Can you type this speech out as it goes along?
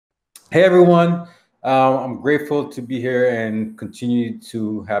Hey everyone, I'm grateful to be here and continue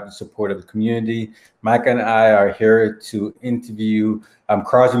to have the support of the community. Mike and I are here to interview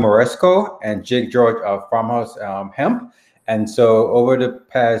Crosby Moresco and Jake George of Farmhouse Hemp. And so over the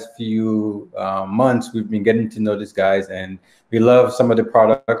past few months, we've been getting to know these guys, and we love some of the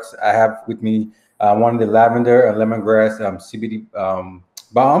products. I have with me one of the lavender and lemongrass CBD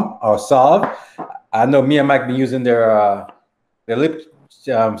balm or salve. I know me and Mike been using their lip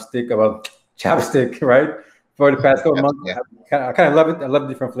stick, well, chapstick, right? For the past couple Yep. months, Yeah. I kind of love it. I love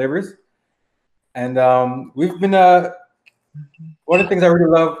different flavors, and we've been one of the things I really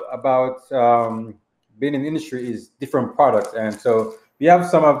love about being in the industry is different products, and so we have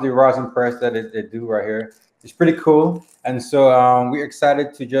some of the rosin press that they do right here. It's pretty cool, and so we're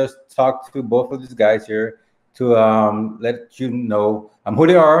excited to just talk to both of these guys here to let you know who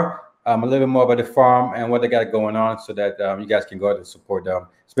they are, a little bit more about the farm and what they got going on, so that you guys can go out and support them,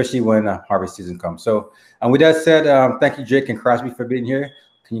 especially when harvest season comes. So, with that said, thank you, Jake and Crosby, for being here.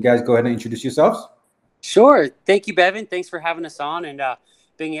 Can you guys go ahead and introduce yourselves? Sure. Thank you, Bevan. Thanks for having us on and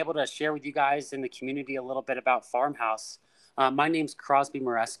being able to share with you guys in the community a little bit about Farmhouse. My name's Crosby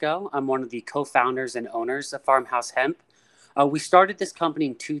Moresco. I'm one of the co-founders and owners of Farmhouse Hemp. We started this company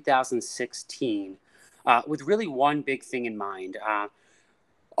in 2016 with really one big thing in mind.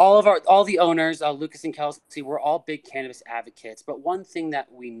 All the owners, Lucas and Kelsey, we're all big cannabis advocates. But one thing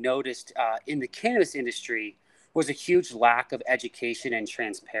that we noticed in the cannabis industry was a huge lack of education and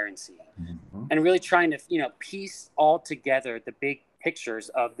transparency, Mhm. and really trying to piece all together the big pictures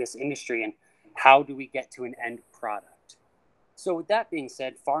of this industry and how do we get to an end product. So with that being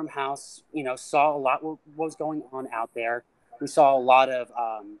said, Farmhouse saw a lot what was going on out there. We saw a lot of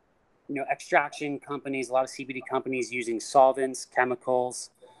extraction companies, a lot of CBD companies using solvents, chemicals,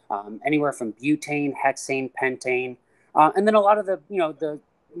 anywhere from butane, hexane, pentane, and then a lot of the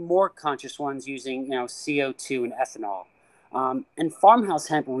more conscious ones using CO2 and ethanol. And Farmhouse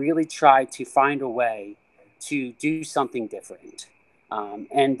Hemp really tried to find a way to do something different.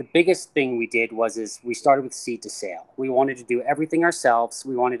 And the biggest thing we did is we started with seed to sale. We wanted to do everything ourselves.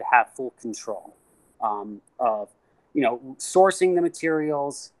 We wanted to have full control of sourcing the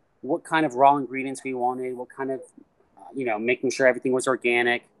materials, what kind of raw ingredients we wanted, what kind of making sure everything was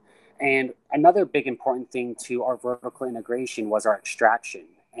organic. And another big important thing to our vertical integration was our extraction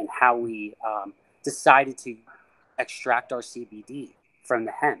and how we decided to extract our CBD from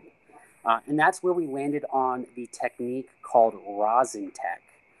the hemp. And that's where we landed on the technique called rosin tech,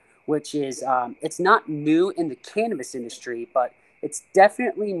 which is, it's not new in the cannabis industry, but it's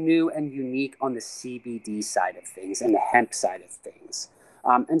definitely new and unique on the CBD side of things and the hemp side of things.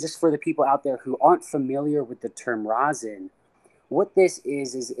 And just for the people out there who aren't familiar with the term rosin, what this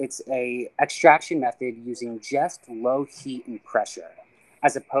is it's a extraction method using just low heat and pressure,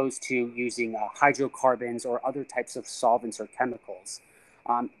 as opposed to using hydrocarbons or other types of solvents or chemicals.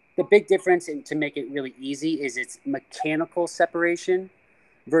 The big difference, to make it really easy, is it's mechanical separation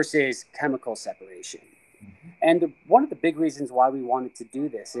versus chemical separation. And one of the big reasons why we wanted to do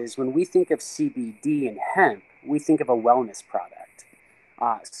this is when we think of CBD and hemp, we think of a wellness product,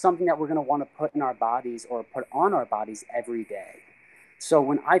 something that we're going to want to put in our bodies or put on our bodies every day. So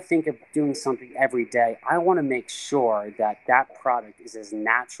when I think of doing something every day, I want to make sure that that product is as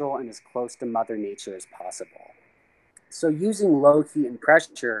natural and as close to Mother Nature as possible. So using low heat and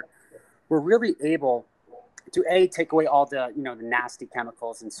pressure, we're really able to take away all the the nasty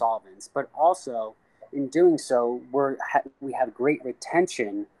chemicals and solvents, but also in doing so, we have great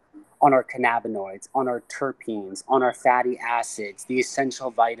retention on our cannabinoids, on our terpenes, on our fatty acids, the essential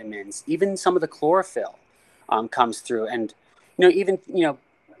vitamins, even some of the chlorophyll comes through. And even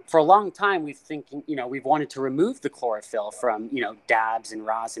for a long time we've wanted to remove the chlorophyll from dabs and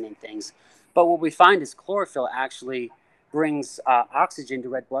rosin and things, but what we find is chlorophyll actually brings oxygen to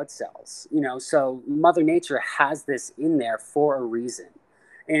red blood cells. So Mother Nature has this in there for a reason.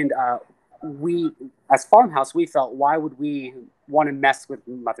 And we, as Farmhouse, we felt, why would we want to mess with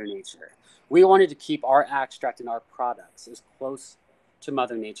Mother Nature? We wanted to keep our extract and our products as close to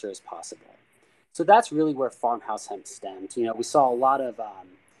Mother Nature as possible. So that's really where Farmhouse Hemp stemmed. We saw a lot of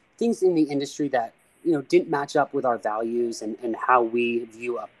things in the industry that didn't match up with our values and how we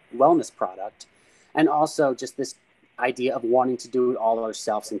view a wellness product, and also just this idea of wanting to do it all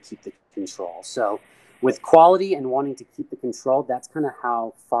ourselves and keep the control. So with quality and wanting to keep the control, that's kind of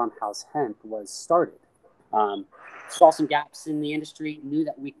how Farmhouse Hemp was started. Saw some gaps in the industry, knew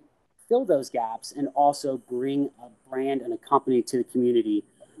that we could fill those gaps and also bring a brand and a company to the community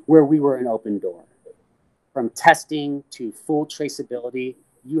where we were an open door. From testing to full traceability,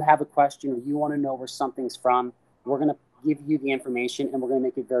 you have a question or you want to know where something's from, we're going to give you the information, and we're going to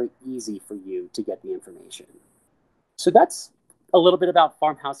make it very easy for you to get the information. So that's a little bit about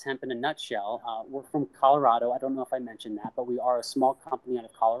Farmhouse Hemp in a nutshell. We're from Colorado. I don't know if I mentioned that, but we are a small company out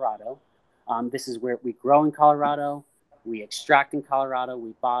of Colorado. This is where we grow in Colorado, we extract in Colorado,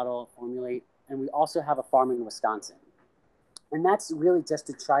 we bottle, formulate, and we also have a farm in Wisconsin. And that's really just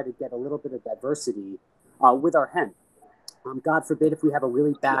to try to get a little bit of diversity with our hemp. God forbid if we have a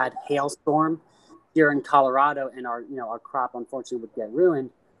really bad hailstorm here in Colorado and our crop unfortunately would get ruined,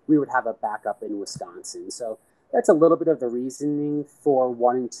 we would have a backup in Wisconsin. So that's a little bit of the reasoning for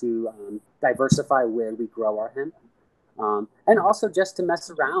wanting to diversify where we grow our hemp. And also just to mess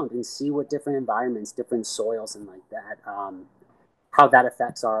around and see what different environments, different soils and like that, how that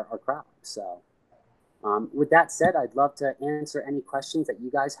affects our crop. So with that said, I'd love to answer any questions that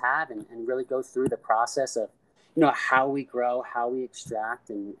you guys have and really go through the process of, how we grow, how we extract,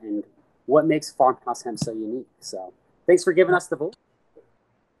 and what makes Farmhouse Hemp so unique. So thanks for giving us the vote.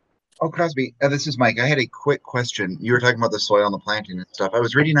 Oh, Crosby, this is Mike. I had a quick question. You were talking about the soil and the planting and stuff. I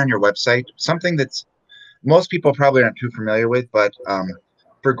was reading on your website something that's most people probably aren't too familiar with, but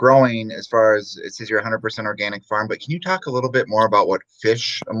for growing, as far as it says you're 100% organic farm, but can you talk a little bit more about what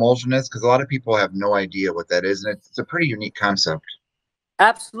fish emulsion is? Because a lot of people have no idea what that is, and it's a pretty unique concept.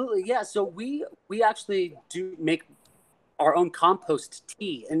 Absolutely, yeah. So we actually do make our own compost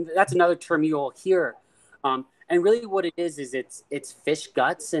tea, and that's another term you'll hear. And really, what it is it's fish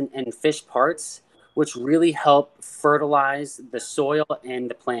guts and fish parts, which really help fertilize the soil and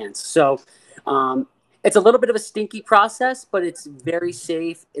the plants. So it's a little bit of a stinky process, but it's very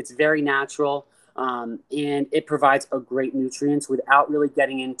safe. It's very natural, and it provides a great nutrients without really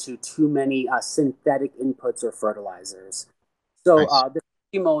getting into too many synthetic inputs or fertilizers. So Nice. the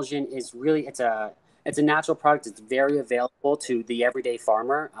emulsion is really it's a natural product. It's very available to the everyday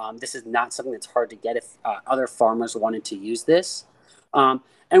farmer. This is not something that's hard to get if other farmers wanted to use this. And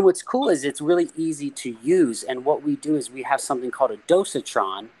what's cool is it's really easy to use. And what we do is we have something called a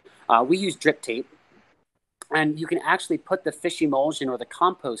dosatron. We use drip tape, and you can actually put the fish emulsion or the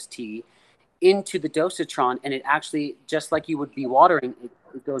compost tea into the dosatron, and it actually, just like you would be watering,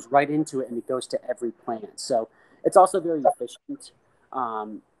 it goes right into it, and it goes to every plant. So it's also very efficient,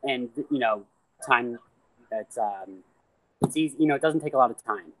 and time. It's easy. It doesn't take a lot of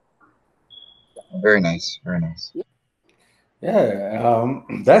time. Very nice. Very nice. Yeah,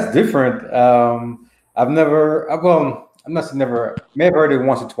 that's different. I've never, well, I'm not saying never, may have heard it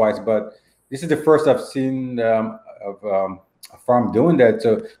once or twice, but this is the first I've seen of a farm doing that.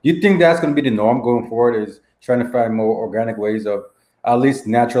 So, do you think that's going to be the norm going forward? Is trying to find more organic ways of at least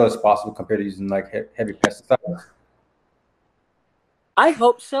natural as possible compared to using like heavy pesticides? I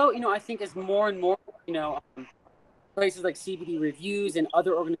hope so. I think as more and more, places like CBD Reviews and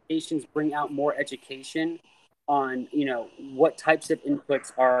other organizations bring out more education on, what types of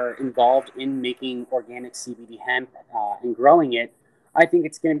inputs are involved in making organic CBD hemp and growing it, I think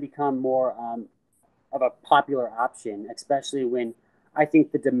it's going to become more of a popular option, especially when I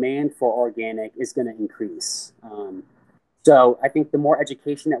think the demand for organic is going to increase. So I think the more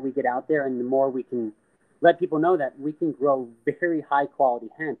education that we get out there and the more we can let people know that we can grow very high quality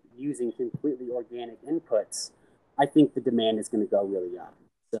hemp using completely organic inputs, I think the demand is going to go really up.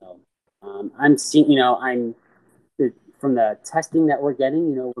 So I'm seeing, from the testing that we're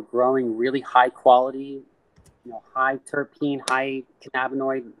getting, we're growing really high quality, high terpene, high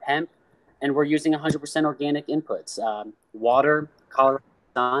cannabinoid hemp, and we're using 100% organic inputs, water, Colorado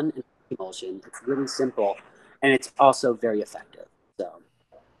sun, and emulsion. It's really simple, and it's also very effective. So,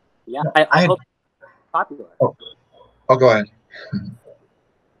 yeah, I hope it's popular. Oh, go ahead.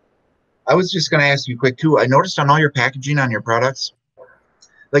 I was just going to ask you quick too. I noticed on all your packaging on your products,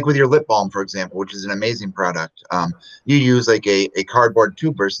 like with your lip balm, for example, which is an amazing product, you use like a cardboard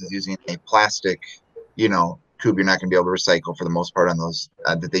tube versus using a plastic, tube you're not going to be able to recycle for the most part on those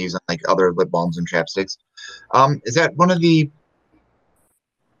that they use on like other lip balms and chapsticks. Is that one of the,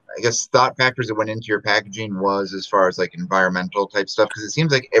 I guess, thought factors that went into your packaging was as far as like environmental type stuff? Because it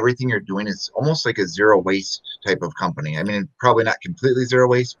seems like everything you're doing is almost like a zero waste type of company. I mean, probably not completely zero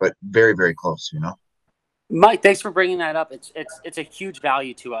waste, but very, very close, Mike, thanks for bringing that up. It's a huge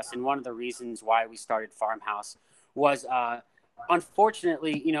value to us, and one of the reasons why we started Farmhouse was,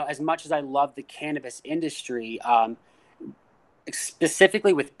 unfortunately, as much as I love the cannabis industry,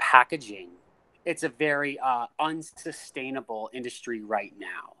 specifically with packaging, it's a very unsustainable industry right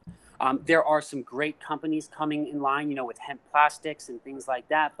now. There are some great companies coming in line, with hemp plastics and things like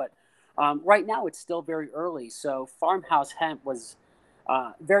that, but right now it's still very early. So Farmhouse Hemp was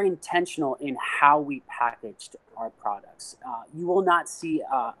very intentional in how we packaged our products. You will not see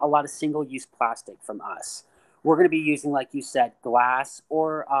a lot of single-use plastic from us. we're going to be using, like you said, glass,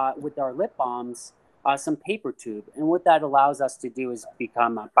 or with our lip balms, some paper tube. And what that allows us to do is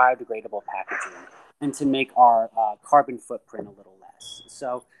become a biodegradable packaging and to make our carbon footprint a little less.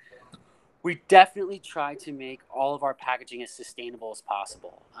 So we definitely try to make all of our packaging as sustainable as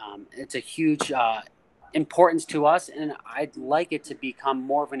possible. It's a huge importance to us, and I'd like it to become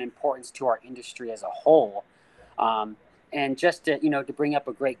more of an importance to our industry as a whole. And just to, to bring up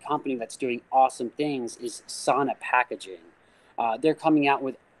a great company that's doing awesome things is Sana Packaging. They're coming out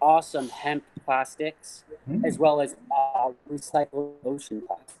with awesome hemp plastics as well as recycled ocean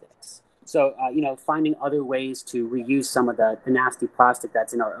plastics. So, finding other ways to reuse some of the nasty plastic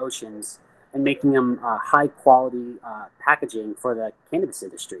that's in our oceans and making them high quality packaging for the cannabis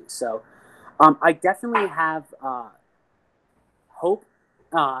industry. So I definitely have hope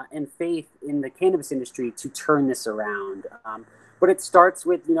and faith in the cannabis industry to turn this around. But it starts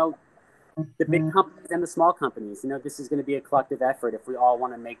with, the big companies and the small companies. This is going to be a collective effort if we all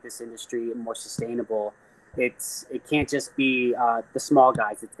want to make this industry more sustainable. It can't just be the small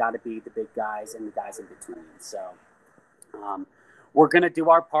guys. It's got to be the big guys and the guys in between. So we're going to do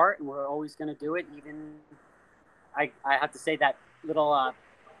our part, and we're always going to do it. Even I have to say that little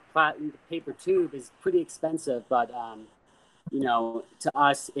paper tube is pretty expensive, but to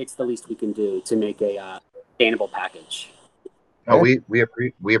us, it's the least we can do to make a sustainable package. Oh,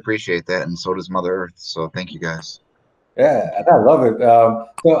 we appreciate that, and so does Mother Earth. So thank you guys. Yeah, and I love it.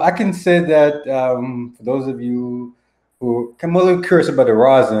 So I can say that for those of you who I'm a little curious about the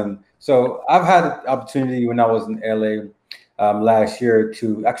rosin. So I've had the opportunity when I was in LA last year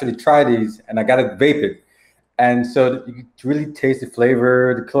to actually try these, and I got to vape it. And so you can really taste the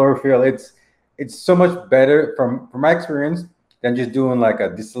flavor, the chlorophyll. It's so much better from my experience than just doing like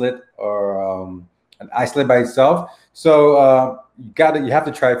a distillate or an isolate by itself. So you have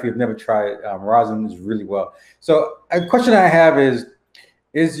to try it if you've never tried it. Rosin is really well. So a question I have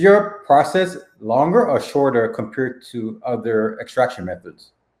is your process longer or shorter compared to other extraction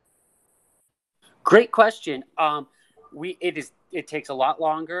methods? Great question. It takes a lot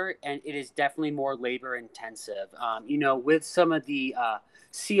longer, and it is definitely more labor intensive. With some of the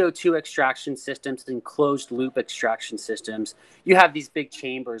CO2 extraction systems and closed loop extraction systems, you have these big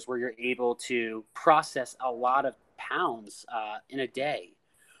chambers where you're able to process a lot of pounds in a day.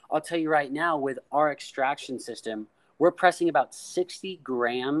 I'll tell you right now, with our extraction system, we're pressing about 60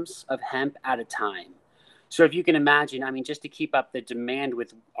 grams of hemp at a time. So if you can imagine, just to keep up the demand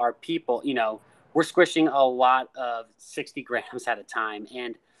with our people, we're squishing a lot of 60 grams at a time.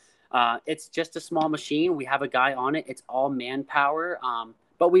 And it's just a small machine. We have a guy on it. It's all manpower.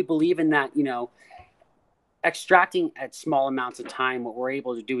 But we believe in that, extracting at small amounts of time, what we're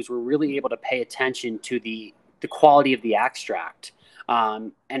able to do is we're really able to pay attention to the quality of the extract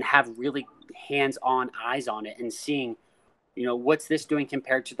and have really hands-on eyes on it and seeing, what's this doing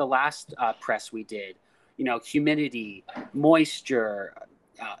compared to the last press we did? Humidity, moisture,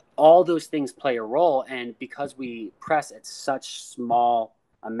 all those things play a role. And because we press at such small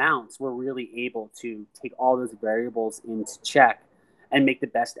amounts, we're really able to take all those variables into check and make the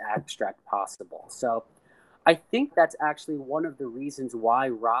best extract possible. So I think that's actually one of the reasons why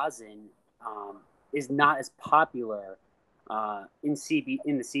rosin is not as popular in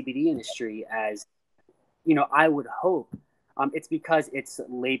the CBD industry as I would hope. It's because it's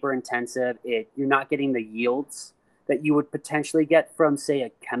labor intensive. You're not getting the yields that you would potentially get from, say, a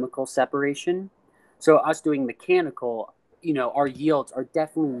chemical separation. So us doing mechanical, our yields are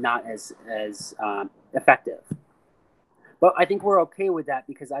definitely not as effective. But I think we're okay with that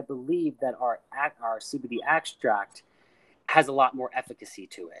because I believe that our CBD extract has a lot more efficacy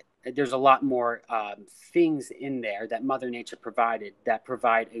to it. There's a lot more things in there that Mother Nature provided that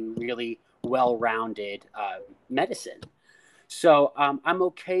provide a really well-rounded medicine. So I'm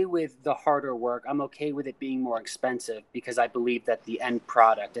okay with the harder work. I'm okay with it being more expensive because I believe that the end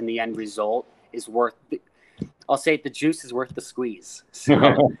product and the end result is worth I'll say it, the juice is worth the squeeze.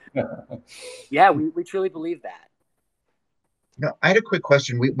 So yeah, we truly believe that. I had a quick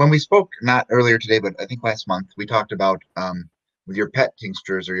question. When we spoke, not earlier today, but I think last month, we talked about with your pet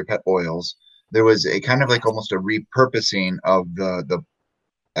tinctures or your pet oils, there was a kind of like almost a repurposing of the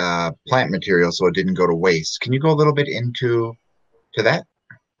plant material so it didn't go to waste. Can you go a little bit into that?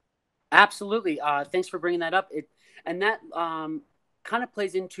 Absolutely. Thanks for bringing that up. And that kind of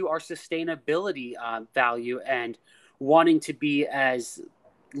plays into our sustainability value and wanting to be as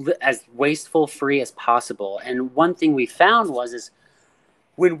wasteful free as possible. And one thing we found is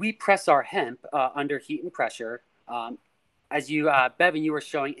when we press our hemp under heat and pressure, as you Bevan, you were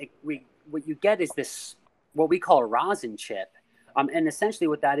showing, what you get is this what we call a rosin chip, and essentially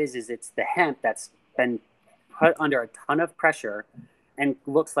what that is it's the hemp that's been put under a ton of pressure and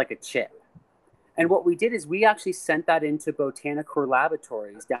looks like a chip. And what we did is we actually sent that into botanical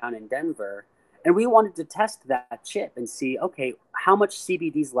laboratories down in Denver, and we wanted to test that chip and see, okay, how much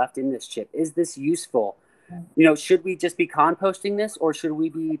CBD is left in this chip? Is this useful? You know, should we just be composting this, or should we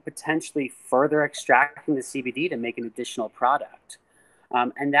be potentially further extracting the CBD to make an additional product?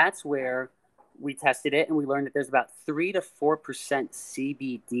 And that's where we tested it, and we learned that there's about 3 to 4%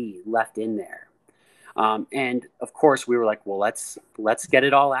 CBD left in there. And of course, we were like, well, let's get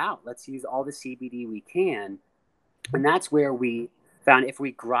it all out. Let's use all the CBD we can. And that's where we found if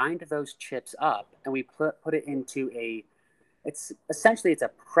we grind those chips up and we put it into it's a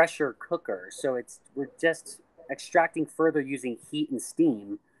pressure cooker. So we're just extracting further using heat and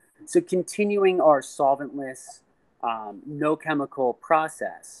steam. So continuing our solventless, no chemical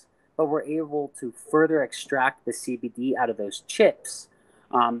process, but we're able to further extract the CBD out of those chips.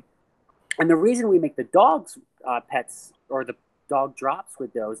 And the reason we make the dog's pets or the dog drops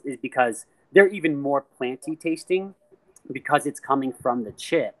with those is because they're even more planty tasting because it's coming from the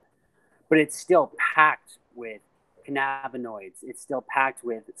chip, but it's still packed with cannabinoids. It's still packed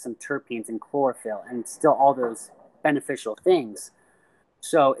with some terpenes and chlorophyll and still all those beneficial things.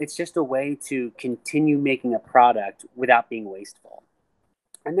 So it's just a way to continue making a product without being wasteful.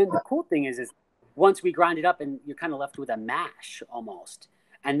 And then the cool thing is once we grind it up and you're kind of left with a mash almost.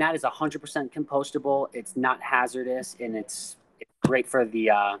 And that is 100% compostable. It's not hazardous, and it's great for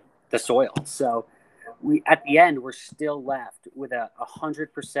the soil. So at the end, we're still left with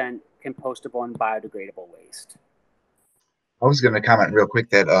 100% compostable and biodegradable waste. I was going to comment real quick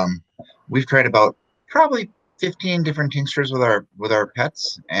that we've tried about probably 15 different tinctures with our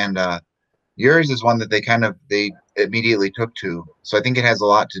pets, and yours is one that they immediately took to. So I think it has a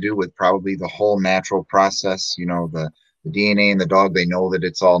lot to do with probably the whole natural process. You know, the DNA in the dog, they know that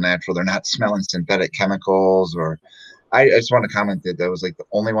it's all natural. They're not smelling synthetic chemicals. Or I just want to comment that was like the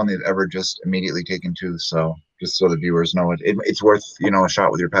only one they've ever just immediately taken to. So just so the viewers know it's worth, you know, a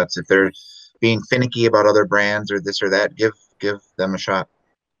shot with your pets. If they're being finicky about other brands or this or that, give them a shot.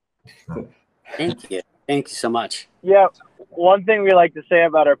 Thank you so much. Yeah, one thing we like to say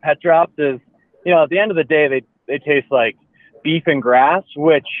about our pet drops is, you know, at the end of the day, they taste like beef and grass,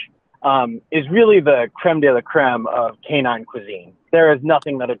 which is really the creme de la creme of canine cuisine. There is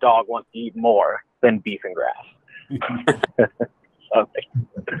nothing that a dog wants to eat more than beef and grass.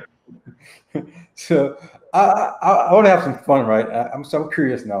 So I want to have some fun, right? I'm so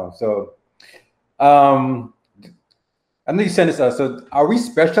curious now. So I know you sent this out. So are we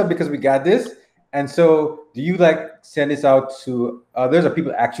special because we got this? And so do you like send this out to others, or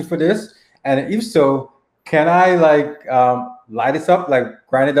people ask you for this? And if so, can I like light this up, like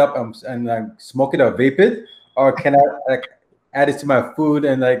grind it up and like smoke it or vape it? Or can I like add it to my food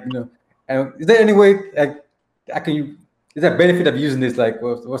and like, you know, and is there any way like is there a benefit of using this, like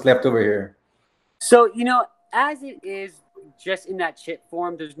what's left over here? So, you know, as it is just in that chip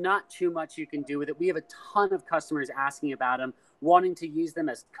form, there's not too much you can do with it. We have a ton of customers asking about them, wanting to use them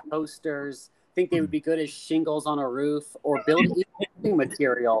as coasters, think they would be good as shingles on a roof or building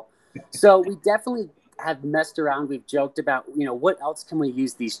material. So we definitely have messed around. We've joked about, you know, what else can we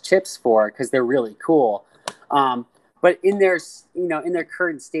use these chips for? Because they're really cool. But in their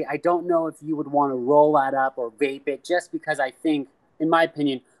current state, I don't know if you would want to roll that up or vape it, just because I think, in my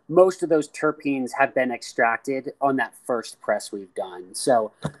opinion, most of those terpenes have been extracted on that first press we've done.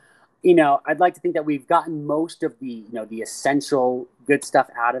 So, you know, I'd like to think that we've gotten most of the, you know, the essential good stuff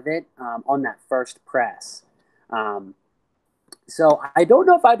out of it on that first press. So I don't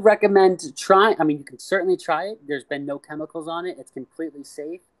know if I'd recommend trying. I mean, you can certainly try it. There's been no chemicals on it. It's completely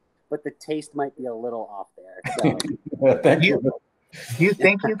safe, but the taste might be a little off there. So. Thank you. Do you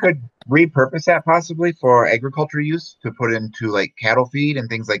think you could repurpose that possibly for agriculture use, to put into like cattle feed and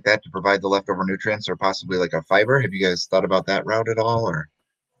things like that to provide the leftover nutrients, or possibly like a fiber? Have you guys thought about that route at all? Or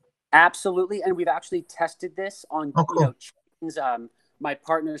absolutely, and we've actually tested this on cool. You know, chickens. My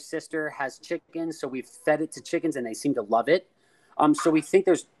partner's sister has chickens, so we've fed it to chickens, and they seem to love it. So we think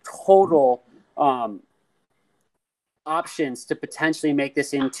there's total options to potentially make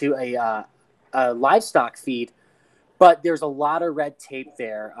this into a livestock feed. But there's a lot of red tape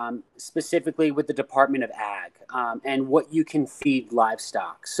there, specifically with the Department of Ag and what you can feed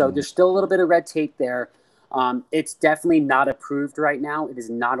livestock. So there's still a little bit of red tape there. It's definitely not approved right now. It is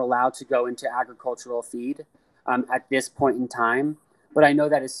not allowed to go into agricultural feed at this point in time. But I know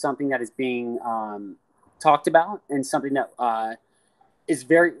that is something that is being talked about, and something that is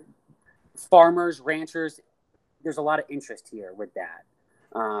very farmers, ranchers. There's a lot of interest here with that.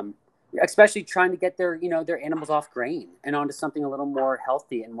 especially trying to get their, their animals off grain and onto something a little more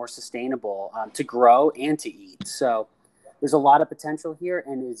healthy and more sustainable, to grow and to eat. So there's a lot of potential here,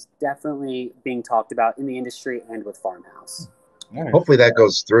 and is definitely being talked about in the industry and with Farmhouse. Hopefully that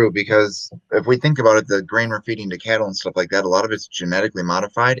goes through, because if we think about it, the grain we're feeding to cattle and stuff like that, a lot of it's genetically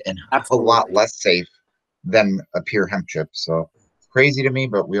modified and Absolutely. a lot less safe than a pure hemp chip. So it's crazy to me,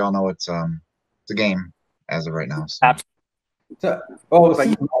 but we all know it's a game as of right now. So. Absolutely. So,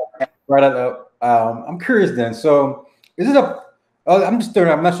 I'm curious then. So, is it I'm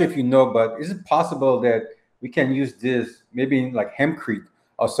not sure if you know, but is it possible that we can use this maybe in like hempcrete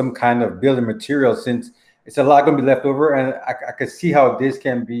or some kind of building material, since it's a lot going to be left over, and I could see how this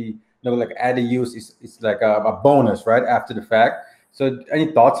can be, like added use. It's like a bonus, right, after the fact. So,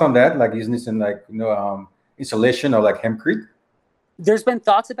 any thoughts on that? Like using this in like insulation or like hempcrete? There's been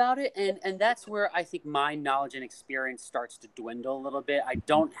thoughts about it, and that's where I think my knowledge and experience starts to dwindle a little bit. I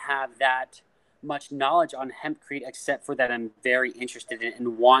don't have that much knowledge on hempcrete, except for that I'm very interested in it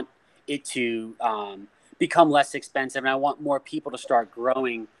and want it to become less expensive, and I want more people to start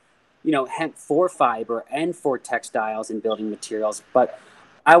growing, hemp for fiber and for textiles and building materials. But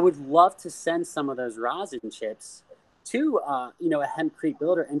I would love to send some of those rosin chips to a hempcrete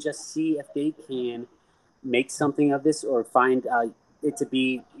builder and just see if they can make something of this, or find it to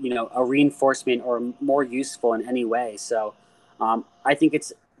be, a reinforcement or more useful in any way. So I think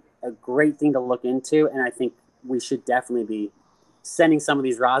it's a great thing to look into, and I think we should definitely be sending some of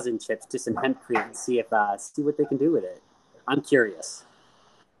these rosin chips to some hempcrete and see what they can do with it. I'm curious.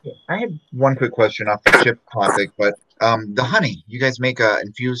 I had one quick question off the chip topic, but the honey, you guys make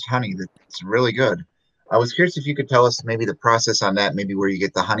infused honey that's really good. I was curious if you could tell us maybe the process on that, maybe where you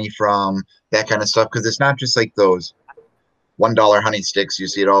get the honey from, that kind of stuff, because it's not just like those $1 honey sticks you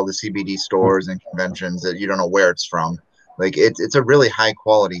see at all the CBD stores and conventions that you don't know where it's from. Like it's a really high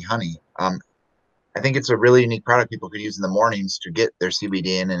quality honey. I think it's a really unique product people could use in the mornings to get their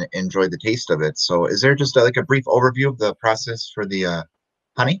CBD in and enjoy the taste of it. So is there just like a brief overview of the process for the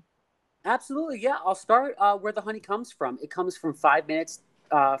honey? Absolutely, yeah. I'll start where the honey comes from. It comes from 5 minutes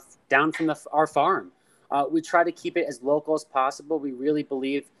down from our farm. We try to keep it as local as possible. We really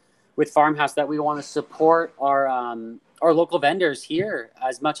believe with Farmhouse that we want to support our local vendors here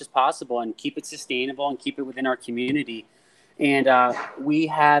as much as possible and keep it sustainable and keep it within our community. And we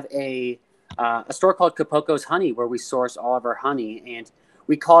have a store called Capoco's Honey, where we source all of our honey, and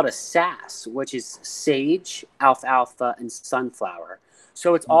we call it a SAS, which is sage, alfalfa, and sunflower.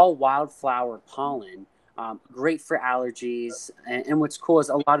 So it's all wildflower pollen, great for allergies. And what's cool is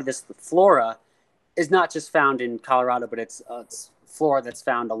a lot of this flora is not just found in Colorado, but it's flora that's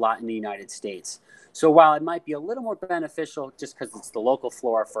found a lot in the United States. So while it might be a little more beneficial just because it's the local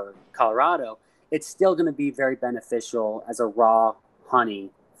flora for Colorado, it's still going to be very beneficial as a raw honey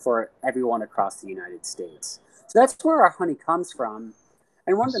for everyone across the United States. So that's where our honey comes from.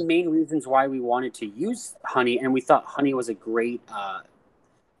 And one of the main reasons why we wanted to use honey, and we thought honey was a great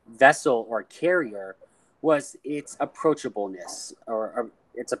vessel or carrier, was its approachableness or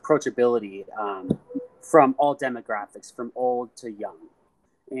its approachability from all demographics, from old to young.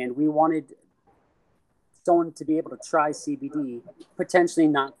 And we wanted someone to be able to try CBD, potentially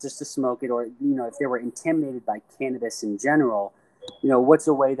not just to smoke it, or, if they were intimidated by cannabis in general, what's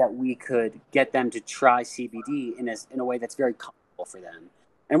a way that we could get them to try CBD in a way that's very comfortable for them.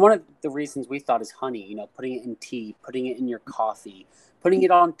 And one of the reasons we thought is honey, putting it in tea, putting it in your coffee, putting it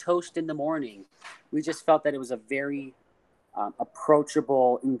on toast in the morning. We just felt that it was a very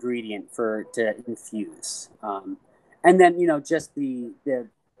approachable ingredient to infuse. And then, just the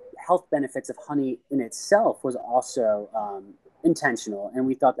health benefits of honey in itself was also intentional. And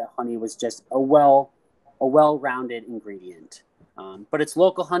we thought that honey was just a well-rounded ingredient. But it's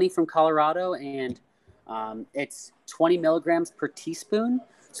local honey from Colorado, and it's 20 milligrams per teaspoon.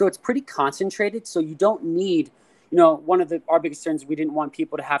 So it's pretty concentrated. So you don't need, one of our biggest concerns, we didn't want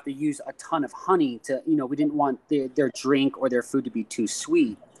people to have to use a ton of honey to, we didn't want their drink or their food to be too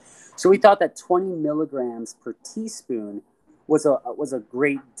sweet. So we thought that 20 milligrams per teaspoon was a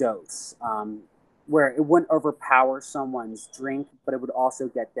great dose, where it wouldn't overpower someone's drink, but it would also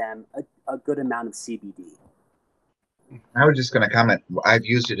get them a good amount of CBD. I was just going to comment. I've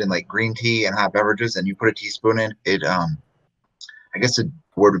used it in like green tea and hot beverages, and you put a teaspoon in it. I guess the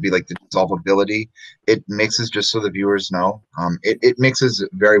word would be like the dissolvability. It mixes, just so the viewers know. It mixes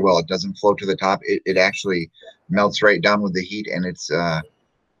very well. It doesn't float to the top. It actually melts right down with the heat, and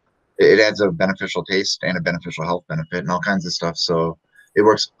it adds a beneficial taste and a beneficial health benefit and all kinds of stuff. So it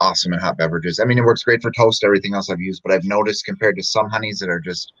works awesome in hot beverages. I mean, it works great for toast, everything else I've used, but I've noticed compared to some honeys that are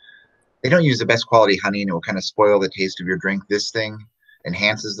just, they don't use the best quality honey, and it will kind of spoil the taste of your drink. This thing,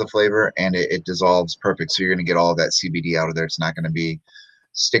 enhances the flavor, and it dissolves perfect. So you're going to get all of that CBD out of there. It's not going to be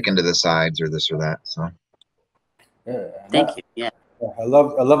sticking to the sides or this or that. So Yeah, Thank you. Yeah. I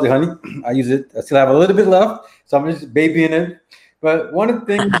love the honey. I use it. I still have a little bit left, so I'm just babying it. But one of the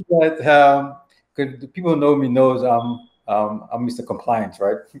things that 'cause the people who know me knows I'm Mr. Compliance,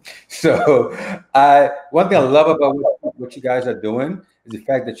 right? So I one thing I love about what you guys are doing is the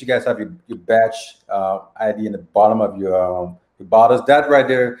fact that you guys have your batch ID in the bottom of your bottles. That right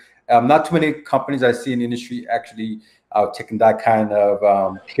there, not too many companies I see in the industry actually are taking that kind of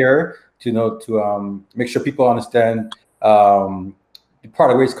care to make sure people understand the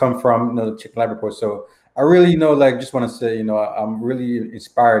product where it's come from, the chicken lab report. So I really, like, just want to say, I'm really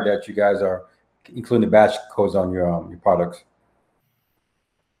inspired that you guys are including the batch codes on your products.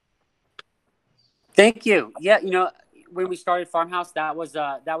 Thank you. Yeah, when we started Farmhouse, that was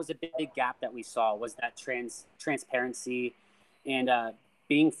a big gap that we saw, was that transparency and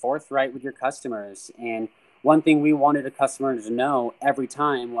being forthright with your customers. And one thing we wanted a customer to know every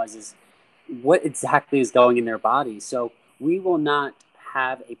time is what exactly is going in their body. So we will not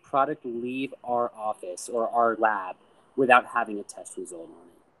have a product leave our office or our lab without having a test result on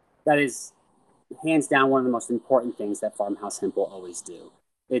it. That is hands down one of the most important things that Farmhouse Hemp will always do.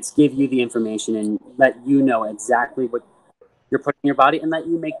 It's give you the information and let you know exactly what you're putting in your body and let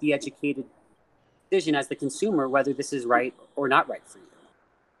you make the educated decision as the consumer whether this is right or not right for you.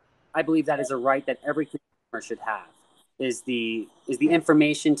 I believe that is a right that every consumer should have, is the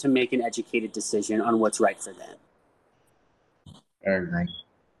information to make an educated decision on what's right for them. very nice.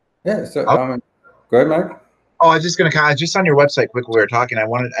 Yeah. So go ahead, Mike. Oh, I was just going to comment just on your website quick while we were talking.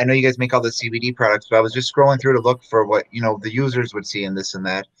 I know you guys make all the CBD products, but I was just scrolling through to look for what, the users would see in this and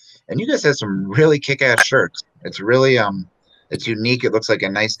that. And you guys have some really kick-ass shirts. It's really, it's unique. It looks like a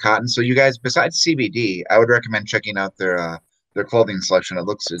nice cotton. So you guys, besides CBD, I would recommend checking out their clothing selection. It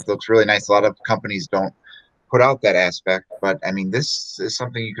looks really nice. A lot of companies don't put out that aspect, but I mean, this is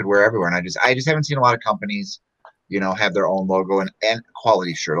something you could wear everywhere. And I just haven't seen a lot of companies have their own logo and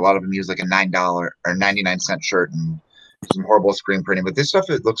quality shirt. A lot of them use like a $9 or 99-cent shirt and some horrible screen printing. But this stuff,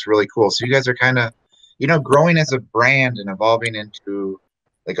 it looks really cool. So you guys are kind of, growing as a brand and evolving into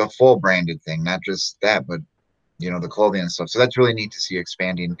like a full branded thing, not just that, but the clothing and stuff. So that's really neat to see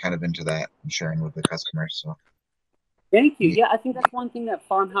expanding kind of into that and sharing with the customers. So Thank you. Yeah, I think that's one thing that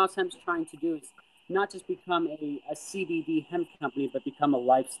Farmhouse Hemp's trying to do is not just become a CBD hemp company, but become a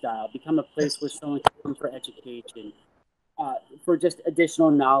lifestyle, become a place where someone can come for education, for just additional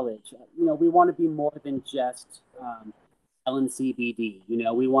knowledge. We want to be more than just selling CBD.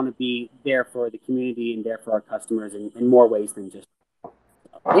 We want to be there for the community and there for our customers in more ways than just.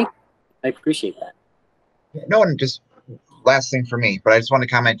 Thank you. I appreciate that. no, and just last thing for me, but I just want to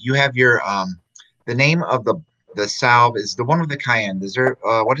comment. You have your the name of the salve is the one with the cayenne. Is there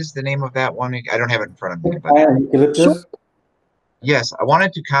what is the name of that one? I don't have it in front of me. But Eucalyptus. yes, I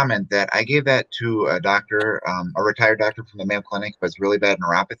wanted to comment that I gave that to a doctor, a retired doctor from the Mayo Clinic, who has really bad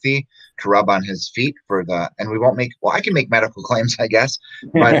neuropathy, to rub on his feet and we won't make, well, I can make medical claims, I guess,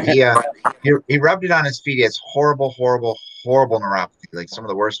 but he rubbed it on his feet. He has horrible, horrible, horrible neuropathy, like some of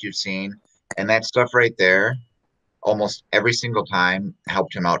the worst you've seen. And that stuff right there, almost every single time,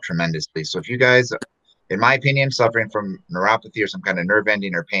 helped him out tremendously. So if you guys, in my opinion, suffering from neuropathy or some kind of nerve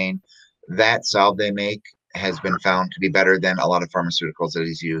ending or pain, that salve they make has been found to be better than a lot of pharmaceuticals that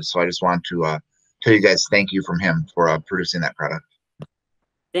he's used. So I just want to tell you guys thank you from him for producing that product.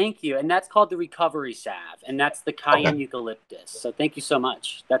 Thank you. And that's called the recovery salve, and that's the cayenne eucalyptus. So thank you so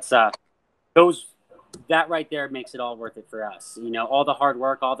much. That's that right there makes it all worth it for us. All the hard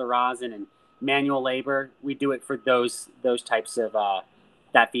work, all the rosin and manual labor, we do it for those types of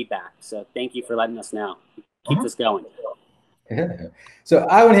that feedback. So thank you for letting us know. Keep this going. Yeah. So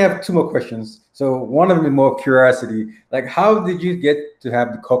I only have two more questions. So one of them is more curiosity. Like, how did you get to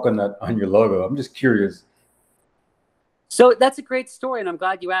have the coconut on your logo? I'm just curious. So that's a great story, and I'm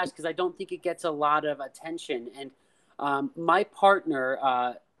glad you asked because I don't think it gets a lot of attention. And my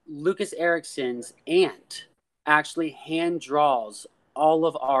partner, Lucas Erickson's aunt, actually hand draws all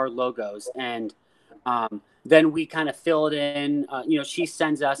of our logos, and then we kind of fill it in. She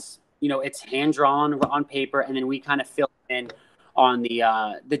sends us, it's hand drawn on paper, and then we kind of fill it in on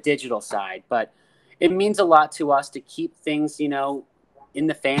the digital side. But it means a lot to us to keep things, in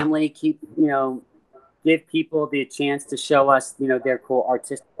the family, give people the chance to show us, their cool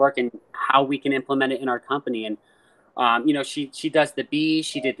artistic work and how we can implement it in our company. And, she does the bee,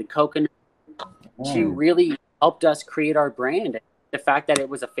 she did the coconut. She really helped us create our brand. The fact that it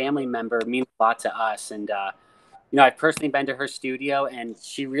was a family member means a lot to us. And, I've personally been to her studio, and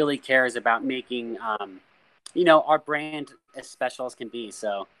she really cares about making our brand as special as can be.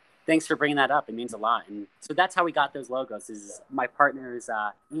 So thanks for bringing that up. It means a lot. And so that's how we got those logos. Is my partner's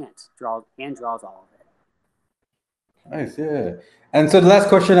aunt draws all of it. Nice, yeah. And so the last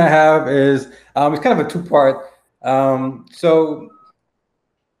question I have is, it's kind of a two-part. So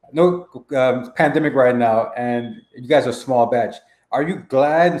no pandemic right now, and you guys are small batch. Are you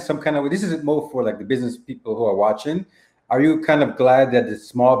glad in some kind of way? This is more for like the business people who are watching. Are you kind of glad that the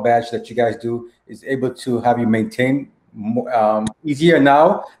small batch that you guys do is able to have you maintain easier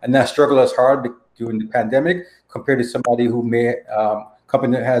now and not struggle as hard during the pandemic compared to somebody who may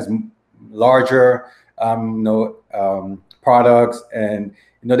company that has larger products, and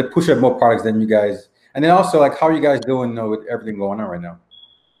they push out more products than you guys. And then also, like, how are you guys doing with everything going on right now?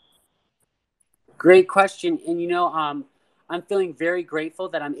 Great question. And I'm feeling very grateful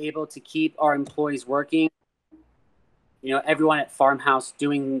that I'm able to keep our employees working. Everyone at Farmhouse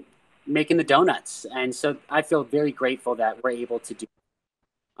making the donuts, and so I feel very grateful that we're able to do.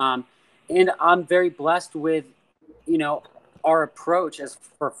 And I'm very blessed with, our approach as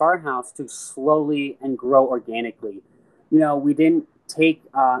for Farmhouse to slowly and grow organically. We didn't take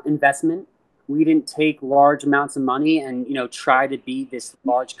investment, we didn't take large amounts of money, and try to be this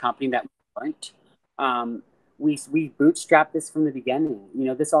large company that we weren't. We bootstrapped this from the beginning.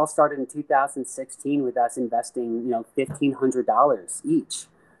 This all started in 2016 with us investing, $1,500 each.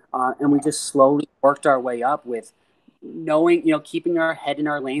 And we just slowly worked our way up with knowing, keeping our head in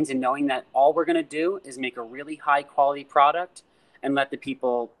our lanes and knowing that all we're going to do is make a really high quality product and let the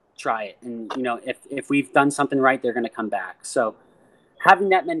people try it. And, if we've done something right, they're going to come back. So having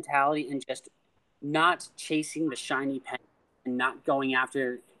that mentality and just not chasing the shiny pen and not going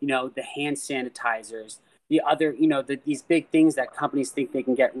after, the hand sanitizers, the other, these big things that companies think they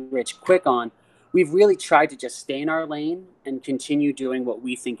can get rich quick on. We've really tried to just stay in our lane and continue doing what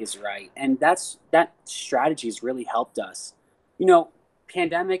we think is right. And that strategy has really helped us,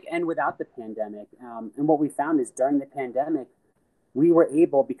 pandemic and without the pandemic. And what we found is during the pandemic, we were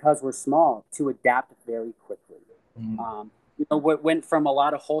able, because we're small, to adapt very quickly. What went from a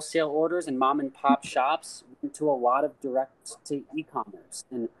lot of wholesale orders and mom and pop shops to a lot of direct to e-commerce.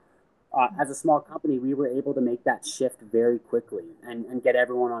 And as a small company, we were able to make that shift very quickly and get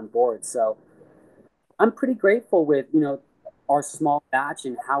everyone on board. So I'm pretty grateful with, our small batch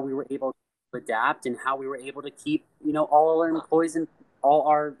and how we were able to adapt and how we were able to keep, all our employees and all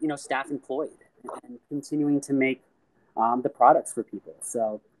our, staff employed and continuing to make the products for people.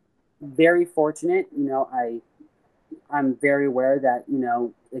 So very fortunate. I'm very aware that,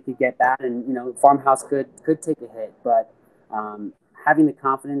 it could get bad and, Farmhouse could take a hit, but having the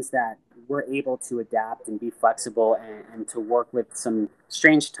confidence that we're able to adapt and be flexible and to work with some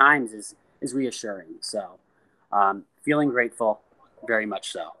strange times is reassuring. So feeling grateful, very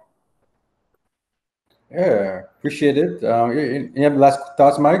much so. Yeah, appreciate it. You have last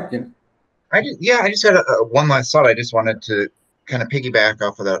thoughts, Mike? I just had one last thought. I just wanted to kind of piggyback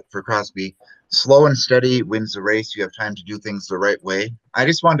off of that for Crosby. Slow and steady wins the race. You have time to do things the right way. I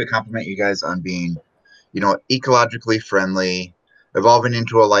just wanted to compliment you guys on being, ecologically friendly, evolving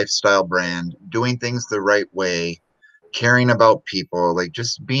into a lifestyle brand, doing things the right way, caring about people, like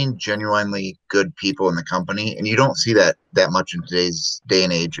just being genuinely good people in the company. And you don't see that much in today's day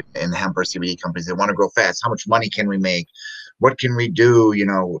and age in hemp or CBD companies. They want to grow fast. How much money can we make? What can we do?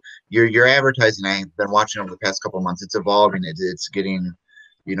 Your advertising, I've been watching over the past couple of months. It's evolving. It's getting,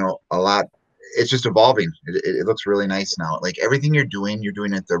 a lot. It's just evolving. It looks really nice now. Like everything you're doing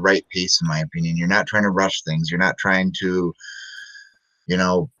at the right pace, in my opinion. You're not trying to rush things. You're not trying to,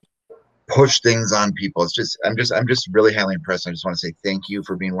 push things on people. I'm just really highly impressed. I just want to say thank you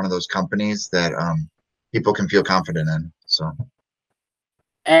for being one of those companies that people can feel confident in. So,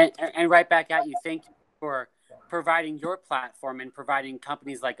 and right back at you. Thank you for providing your platform and providing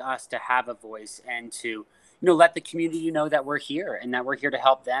companies like us to have a voice and to let the community know that we're here and that we're here to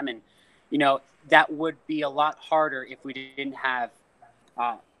help them. And that would be a lot harder if we didn't have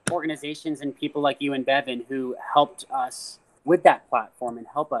organizations and people like you and Bevan who helped us with that platform and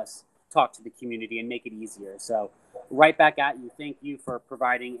help us talk to the community and make it easier. So right back at you. Thank you for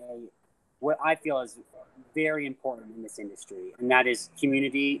providing what I feel is very important in this industry, and that is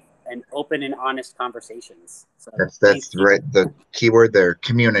community and open and honest conversations. So that's right. The key word there,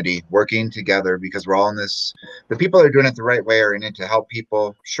 community, working together, because we're all in this. The people that are doing it the right way are in it to help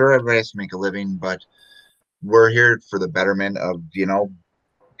people. Sure, everybody has to make a living, but we're here for the betterment of,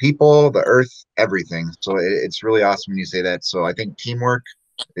 people, the earth, everything. So it's really awesome when you say that. So I think teamwork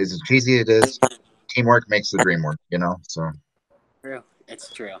is as cheesy as it is. Teamwork makes the dream work, so. True.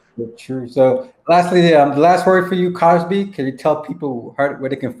 It's true. True. So lastly, the last word for you, Cosby. Can you tell people where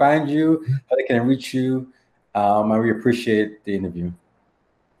they can find you, how they can reach you, And we appreciate the interview.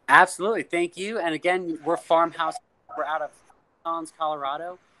 Absolutely. Thank you. And again, we're Farmhouse. We're out of Collins,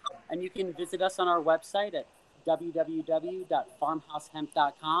 Colorado. And you can visit us on our website at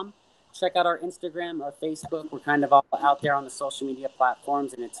www.farmhousehemp.com. Check out our Instagram, our Facebook. We're kind of all out there on the social media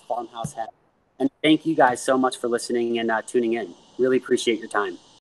platforms, and it's Farmhouse Hemp. And thank you guys so much for listening and tuning in. Really appreciate your time.